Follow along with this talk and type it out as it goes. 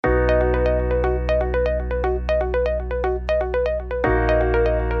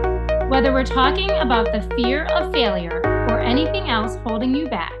Whether we're talking about the fear of failure or anything else holding you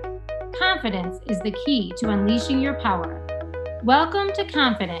back, confidence is the key to unleashing your power. Welcome to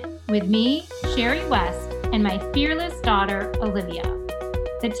Confident with me, Sheri West, and my fearless daughter, Olivia.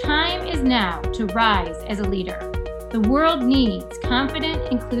 The time is now to rise as a leader. The world needs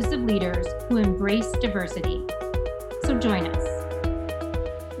confident, inclusive leaders who embrace diversity. So join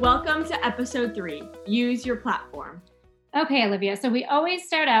us. Welcome to episode 3, Use Your Platform. Okay, Olivia. So we always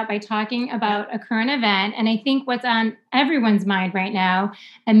start out by talking about a current event. And I think what's on everyone's mind right now,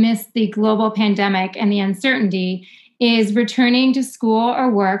 amidst the global pandemic and the uncertainty, is returning to school or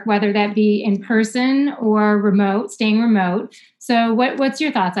work, whether that be in person or remote, staying remote. So what's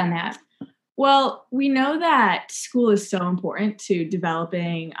your thoughts on that? Well, we know that school is so important to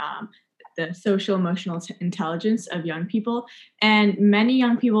developing the social emotional intelligence of young people. And many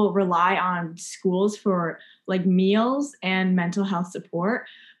young people rely on schools for like meals and mental health support.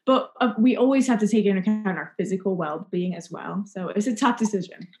 But we always have to take into account our physical well-being as well. So it's a tough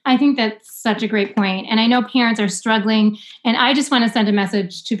decision. I think that's such a great point. And I know parents are struggling. And I just want to send a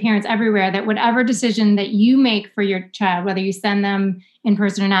message to parents everywhere that whatever decision that you make for your child, whether you send them in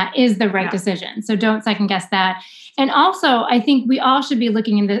person or not, is the right decision. So don't second guess that. And also, I think we all should be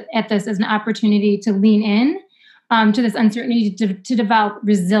looking at this as an opportunity to lean in to this uncertainty, to develop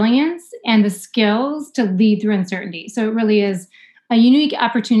resilience and the skills to lead through uncertainty. So it really is a unique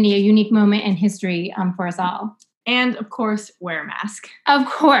opportunity, a unique moment in history for us all. And of course, wear a mask. Of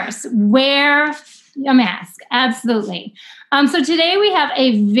course, wear a mask. Absolutely. So today we have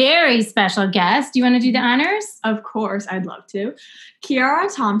a very special guest. Do you want to do the honors? Of course, I'd love to.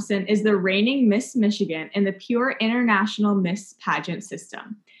 Kiara Thompson is the reigning Miss Michigan in the Pure International Miss Pageant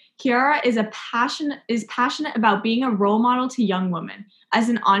system. Kiara is passionate about being a role model to young women. As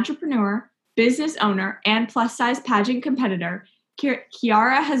an entrepreneur, business owner, and plus-size pageant competitor,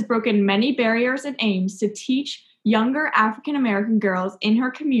 Kiara has broken many barriers and aims to teach younger African-American girls in her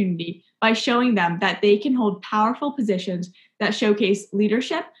community by showing them that they can hold powerful positions that showcase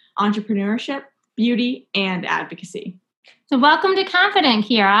leadership, entrepreneurship, beauty, and advocacy. So welcome to Confident,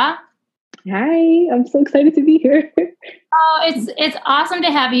 Kiara. Hi, I'm so excited to be here. Oh, it's awesome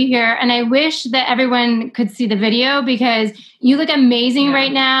to have you here. And I wish that everyone could see the video because you look amazing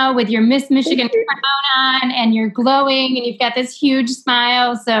right now with your Miss Michigan crown on and you're glowing and you've got this huge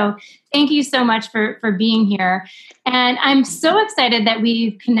smile. So thank you so much for being here. And I'm so excited that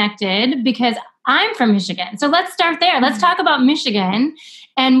we've connected because I'm from Michigan. So let's start there. Let's talk about Michigan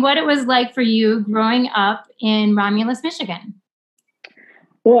and what it was like for you growing up in Romulus, Michigan.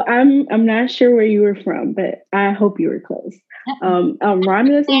 Well, I'm not sure where you were from, but I hope you were close.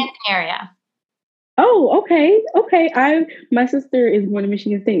 Romulus area. Oh, okay. My sister is born in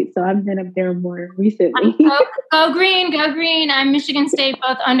Michigan State, so I've been up there more recently. Go green. I'm Michigan State,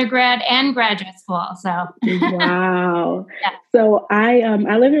 both undergrad and graduate school. So wow. Yeah. So I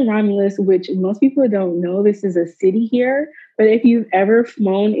live in Romulus, which most people don't know. This is a city here, but if you've ever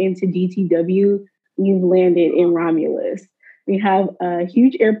flown into DTW, you've landed in Romulus. We have a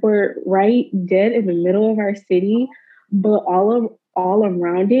huge airport right dead in the middle of our city, but all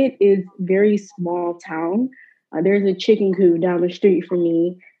around it is very small town. There's a chicken coop down the street from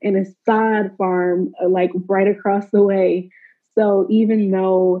me and a sod farm like right across the way. So even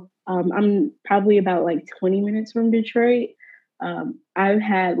though I'm probably about like 20 minutes from Detroit, I've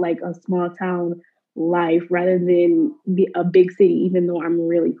had like a small town life rather than a big city, even though I'm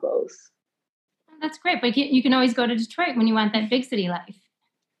really close. That's great. But you can always go to Detroit when you want that big city life.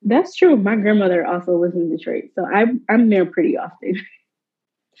 That's true. My grandmother also lives in Detroit, so I'm there pretty often.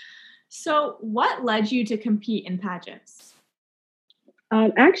 So what led you to compete in pageants?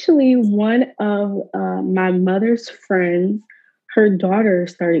 Actually, one of my mother's friends, her daughter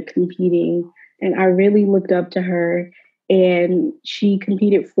started competing, and I really looked up to her, and she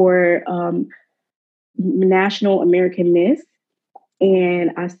competed for National American Miss. And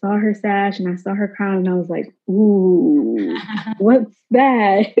I saw her sash and I saw her crown and I was like, ooh, what's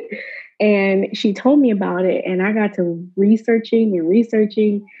that? And she told me about it and I got to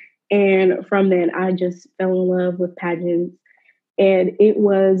researching. And from then I just fell in love with pageants. And it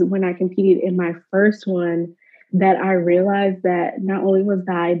was when I competed in my first one that I realized that not only was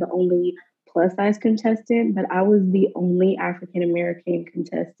I the only plus size contestant, but I was the only African-American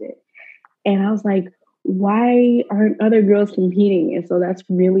contestant. And I was like, why aren't other girls competing? And so that's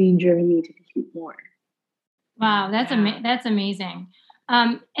really driven me to compete more. Wow, that's amazing.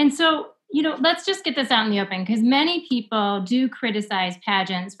 And so, let's just get this out in the open because many people do criticize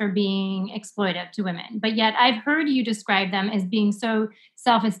pageants for being exploitive to women, but yet I've heard you describe them as being so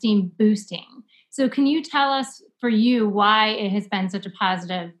self-esteem boosting. So can you tell us for you why it has been such a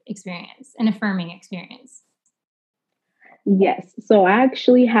positive experience, an affirming experience. Yes. So I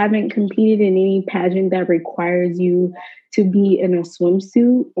actually haven't competed in any pageant that requires you to be in a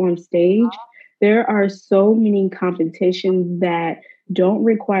swimsuit on stage. There are so many competitions that don't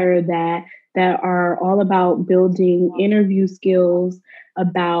require that, that are all about building interview skills,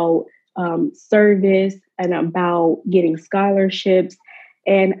 about service, and about getting scholarships.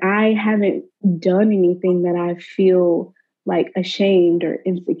 And I haven't done anything that I feel like ashamed or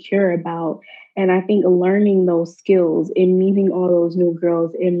insecure about. And I think learning those skills and meeting all those new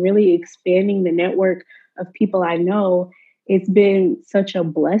girls and really expanding the network of people I know, it's been such a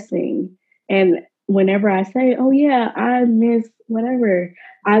blessing. And whenever I say, oh, yeah, I miss whatever,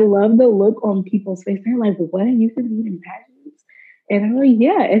 I love the look on people's face. They're like, what? You can be in pageants? And I'm like,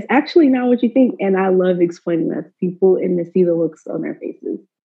 yeah, it's actually not what you think. And I love explaining that to people and to see the looks on their faces.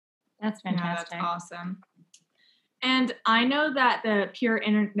 That's fantastic. Yeah, that's awesome. And I know that the Pure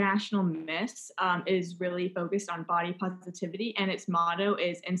International Miss is really focused on body positivity, and its motto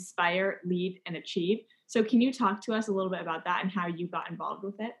is inspire, lead, and achieve. So can you talk to us a little bit about that and how you got involved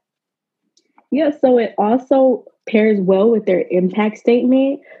with it? Yeah, so it also pairs well with their impact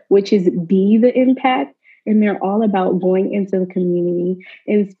statement, which is be the impact. And they're all about going into the community,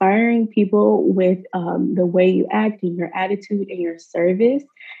 inspiring people with the way you act and your attitude and your service,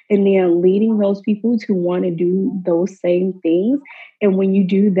 and then leading those people to want to do those same things. And when you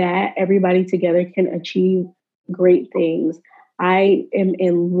do that, everybody together can achieve great things. I am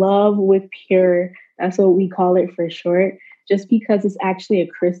in love with Pure. That's what we call it for short, just because it's actually a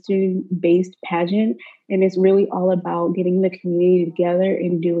Christian-based pageant, and it's really all about getting the community together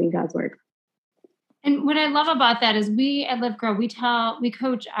and doing God's work. And what I love about that is we at LiveGirl, we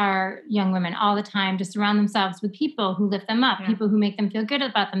coach our young women all the time to surround themselves with people who lift them up, people who make them feel good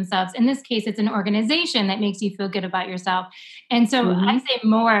about themselves. In this case, it's an organization that makes you feel good about yourself. And so I say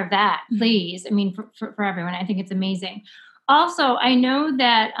more of that, please. I mean, for everyone, I think it's amazing. Also, I know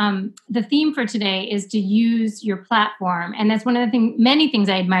that the theme for today is to use your platform. And that's one of the many things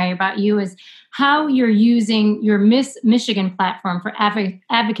I admire about you is how you're using your Miss Michigan platform for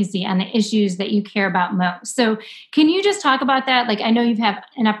advocacy on the issues that you care about most. So can you just talk about that? Like, I know you've had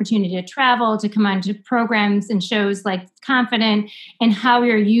an opportunity to travel, to come on to programs and shows like Confident, and how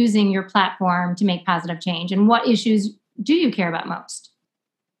you're using your platform to make positive change. And what issues do you care about most?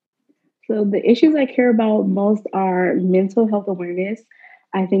 So the issues I care about most are mental health awareness.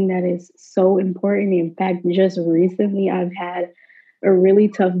 I think that is so important. In fact, just recently I've had a really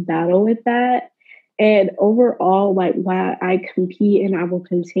tough battle with that. And overall, like why I compete and I will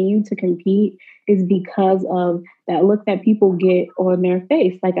continue to compete is because of that look that people get on their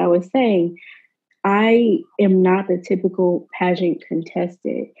face. Like I was saying, I am not the typical pageant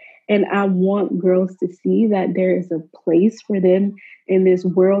contestant. And I want girls to see that there is a place for them in this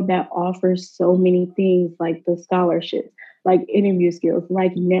world that offers so many things like the scholarships, like interview skills,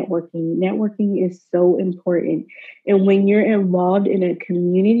 like networking. Networking is so important. And when you're involved in a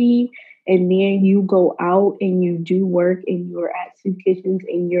community and then you go out and you do work and you're at soup kitchens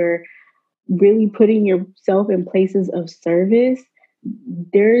and you're really putting yourself in places of service,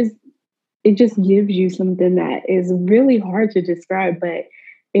 it just gives you something that is really hard to describe, but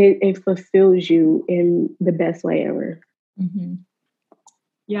it fulfills you in the best way ever. Mm-hmm.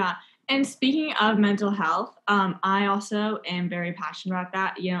 Yeah. And speaking of mental health, I also am very passionate about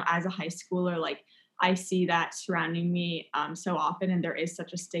that. You know, as a high schooler, like I see that surrounding me so often, and there is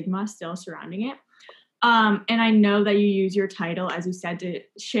such a stigma still surrounding it. And I know that you use your title, as you said, to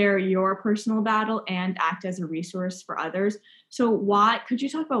share your personal battle and act as a resource for others. So could you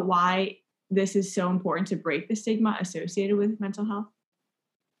talk about why this is so important to break the stigma associated with mental health?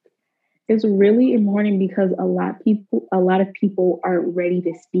 It's really important because a lot of people aren't ready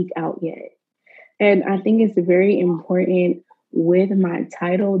to speak out yet. And I think it's very important with my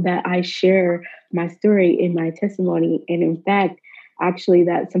title that I share my story in my testimony. And in fact, actually,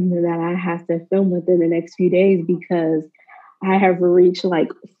 that's something that I have to film within the next few days because I have reached like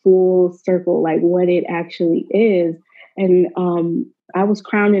full circle, like what it actually is. And I was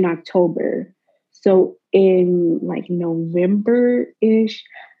crowned in October. So in like November-ish,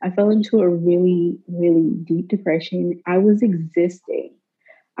 I fell into a really, really deep depression. I was existing.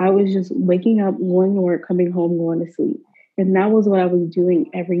 I was just waking up, going to work, coming home, going to sleep. And that was what I was doing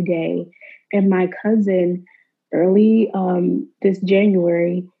every day. And my cousin, early this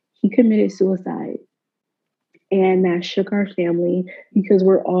January, he committed suicide. And that shook our family because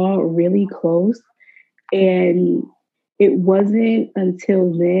we're all really close. And it wasn't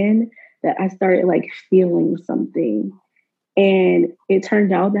until then that I started like feeling something. And it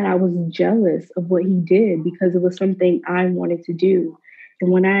turned out that I was jealous of what he did because it was something I wanted to do.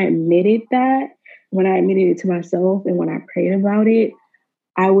 And when I admitted it to myself and when I prayed about it,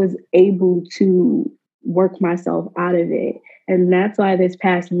 I was able to work myself out of it. And that's why this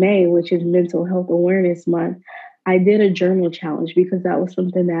past May, which is Mental Health Awareness Month, I did a journal challenge because that was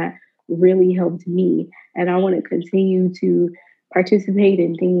something that really helped me. And I want to continue to participate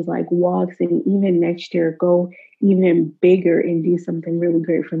in things like walks and even next year go even bigger and do something really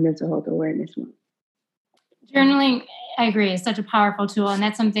great for Mental Health Awareness Month. Journaling, I agree, is such a powerful tool. And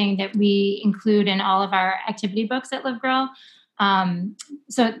that's something that we include in all of our activity books at LiveGirl.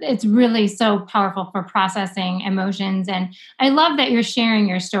 So it's really so powerful for processing emotions. And I love that you're sharing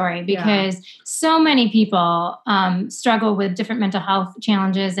your story because so many people struggle with different mental health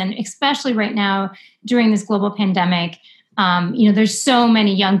challenges. And especially right now during this global pandemic, there's so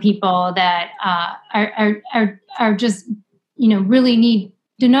many young people that are just, really need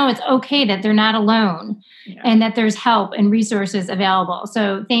to know it's okay that they're not alone and that there's help and resources available.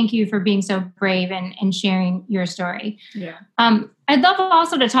 So thank you for being so brave and sharing your story. Yeah. I'd love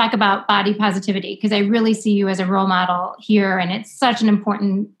also to talk about body positivity because I really see you as a role model here. And it's such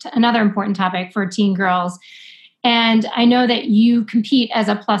another important topic for teen girls. And I know that you compete as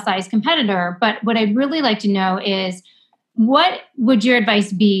a plus size competitor, but what I'd really like to know is what would your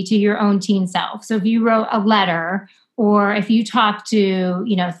advice be to your own teen self? So if you wrote a letter or if you talked to,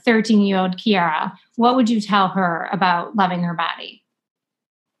 13-year-old Kiara, what would you tell her about loving her body?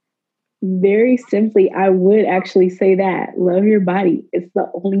 Very simply, I would actually say that love your body. It's the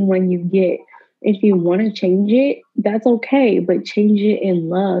only one you get. If you want to change it, that's okay, but change it in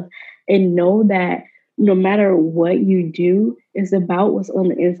love and know that no matter what you do, it's about what's on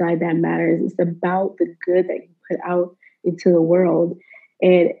the inside that matters. It's about the good that you put out into the world.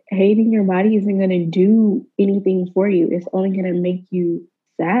 And hating your body isn't going to do anything for you. It's only going to make you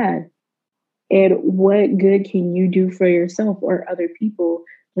sad. And what good can you do for yourself or other people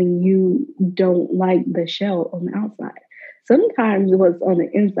when you don't like the shell on the outside? Sometimes what's on the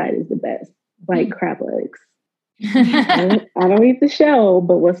inside is the best, like crab legs. I don't eat the shell,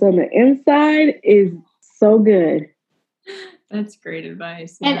 but what's on the inside is so good. That's great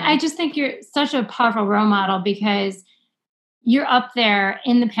advice. And I just think you're such a powerful role model because you're up there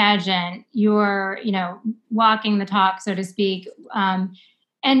in the pageant, you're, walking the talk, so to speak.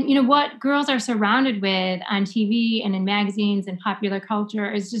 And what girls are surrounded with on TV and in magazines and popular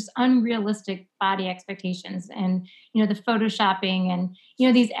culture is just unrealistic body expectations and, the photoshopping and,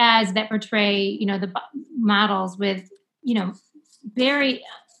 these ads that portray, the models with, very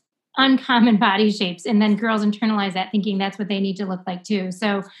uncommon body shapes. And then girls internalize that thinking that's what they need to look like too.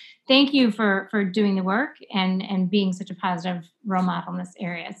 So thank you for doing the work and being such a positive role model in this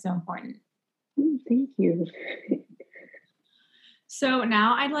area. It's so important. Thank you. So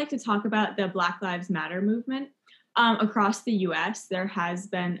now I'd like to talk about the Black Lives Matter movement. Across the U.S., there has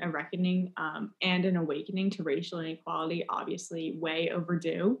been a reckoning and an awakening to racial inequality, obviously way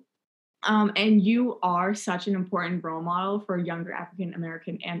overdue. And you are such an important role model for younger African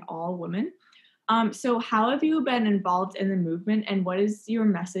American and all women. So how have you been involved in the movement and what is your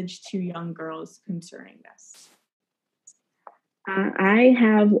message to young girls concerning this? I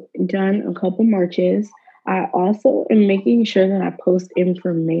have done a couple marches. I also am making sure that I post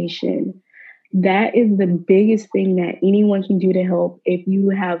information. That is the biggest thing that anyone can do to help. If you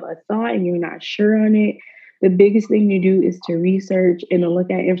have a thought and you're not sure on it, the biggest thing to do is to research and to look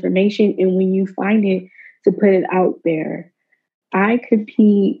at information. And when you find it, to put it out there. I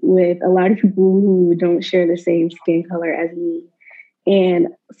compete with a lot of people who don't share the same skin color as me. And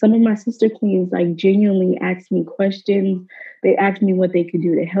some of my sister queens genuinely asked me questions. They asked me what they could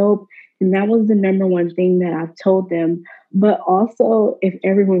do to help. And that was the number one thing that I've told them. But also, if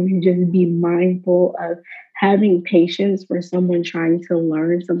everyone can just be mindful of having patience for someone trying to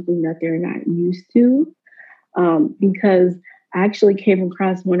learn something that they're not used to. Because I actually came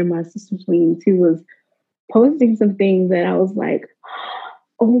across one of my sister queens who was posting some things that I was like,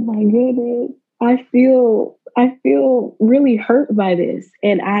 oh my goodness, I feel really hurt by this.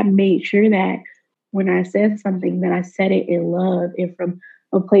 And I made sure that when I said something that I said it in love and from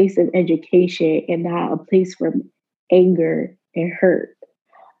a place of education and not a place from anger and hurt.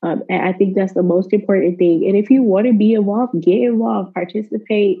 And I think that's the most important thing. And if you want to be involved, get involved,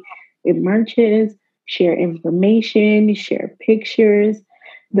 participate in marches, share information, share pictures.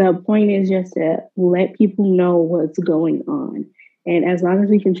 The point is just to let people know what's going on. And as long as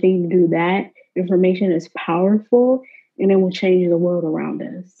we continue to do that, information is powerful and it will change the world around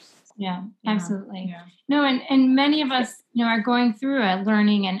us. Yeah, absolutely. Yeah. No, and many of us, are going through a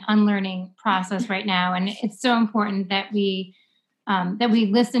learning and unlearning process right now. And it's so important that we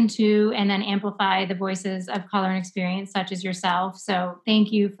listen to and then amplify the voices of color and experience, such as yourself. So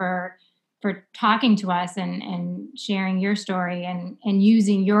thank you for talking to us and sharing your story and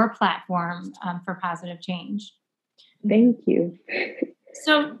using your platform for positive change. Thank you.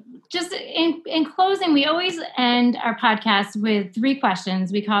 So just in closing, we always end our podcast with 3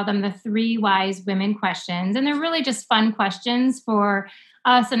 questions. We call them the 3 wise women questions. And they're really just fun questions for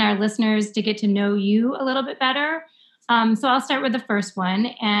us and our listeners to get to know you a little bit better. So I'll start with the first one.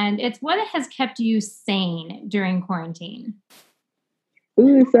 And it's, what has kept you sane during quarantine?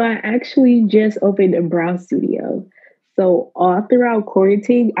 Ooh, so I actually just opened a brow studio. So all throughout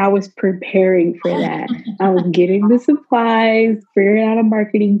quarantine, I was preparing for that. I was getting the supplies, figuring out a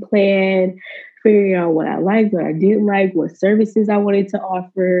marketing plan, figuring out what I liked, what I didn't like, what services I wanted to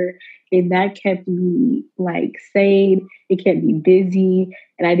offer. And that kept me sane. It kept me busy.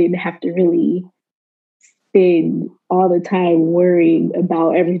 And I didn't have to really spend all the time worrying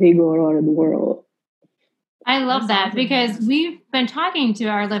about everything going on in the world. I love that, because we've been talking to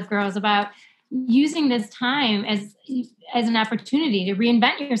our Live Girls about using this time as an opportunity to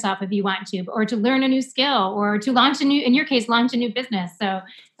reinvent yourself if you want to, or to learn a new skill, or to launch a new business. So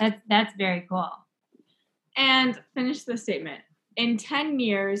that's very cool. And finish the statement. In 10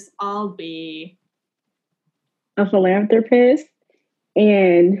 years, I'll be a philanthropist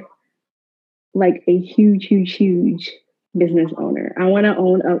and a huge, huge, huge business owner. I want to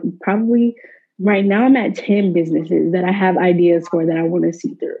own probably right now I'm at 10 businesses that I have ideas for that I want to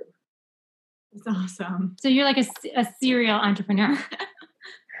see through. It's awesome. So you're like a serial entrepreneur.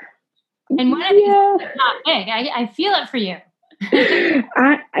 And one of these is not big. I feel it for you.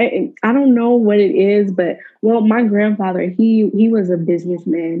 I don't know what it is, but my grandfather, he was a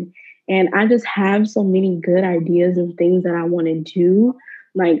businessman, and I just have so many good ideas and things that I want to do.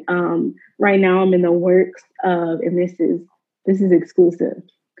 Right now I'm in the works of, and this is exclusive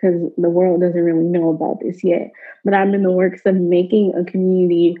because the world doesn't really know about this yet, but I'm in the works of making a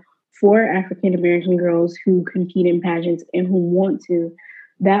community for African American girls who compete in pageants and who want to.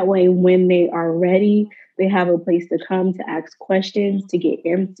 That way, when they are ready, they have a place to come to ask questions, to get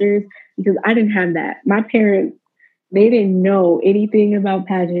answers, because I didn't have that. My parents, they didn't know anything about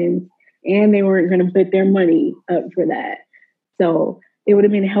pageants, and they weren't going to put their money up for that. So it would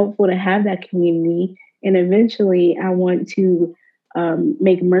have been helpful to have that community. And eventually, I want to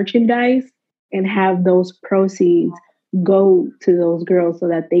make merchandise and have those proceeds go to those girls so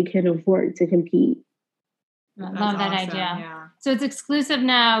that they can afford to compete. I love that idea. Yeah. So it's exclusive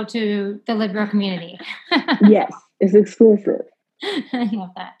now to the LiveGirl community. Yes, it's exclusive. I love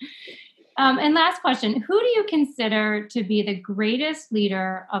that. And last question, who do you consider to be the greatest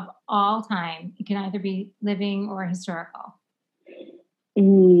leader of all time? It can either be living or historical.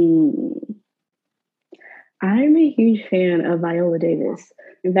 I'm a huge fan of Viola Davis.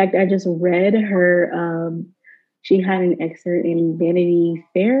 In fact, I just read her, she had an excerpt in Vanity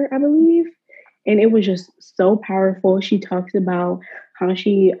Fair, I believe. And it was just so powerful. She talks about how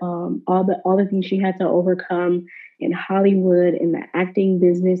she, all the things she had to overcome in Hollywood and the acting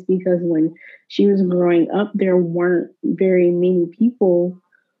business, because when she was growing up, there weren't very many people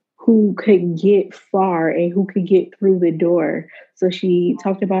who could get far and who could get through the door. So she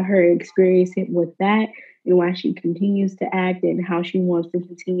talked about her experience with that and why she continues to act and how she wants to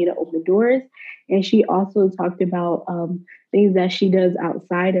continue to open doors. And she also talked about things that she does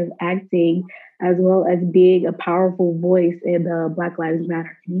outside of acting, as well as being a powerful voice in the Black Lives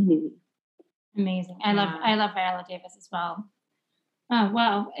Matter community. Amazing. I love Viola Davis as well. Oh,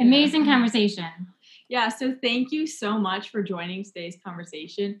 wow. Amazing conversation. Yeah. So thank you so much for joining today's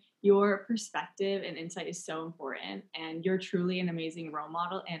conversation. Your perspective and insight is so important, and you're truly an amazing role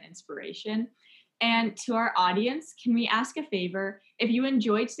model and inspiration. And to our audience, can we ask a favor? If you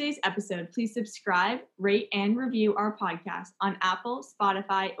enjoyed today's episode, please subscribe, rate, and review our podcast on Apple,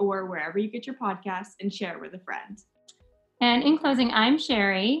 Spotify, or wherever you get your podcasts, and share it with a friend. And in closing, I'm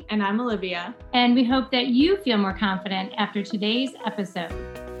Sheri. And I'm Olivia. And we hope that you feel more confident after today's episode.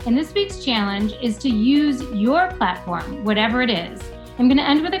 And this week's challenge is to use your platform, whatever it is. I'm going to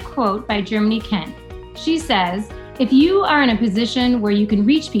end with a quote by Germany Kent. She says, "If you are in a position where you can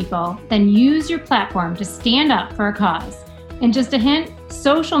reach people, then use your platform to stand up for a cause." And just a hint,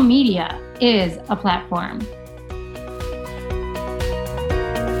 social media is a platform.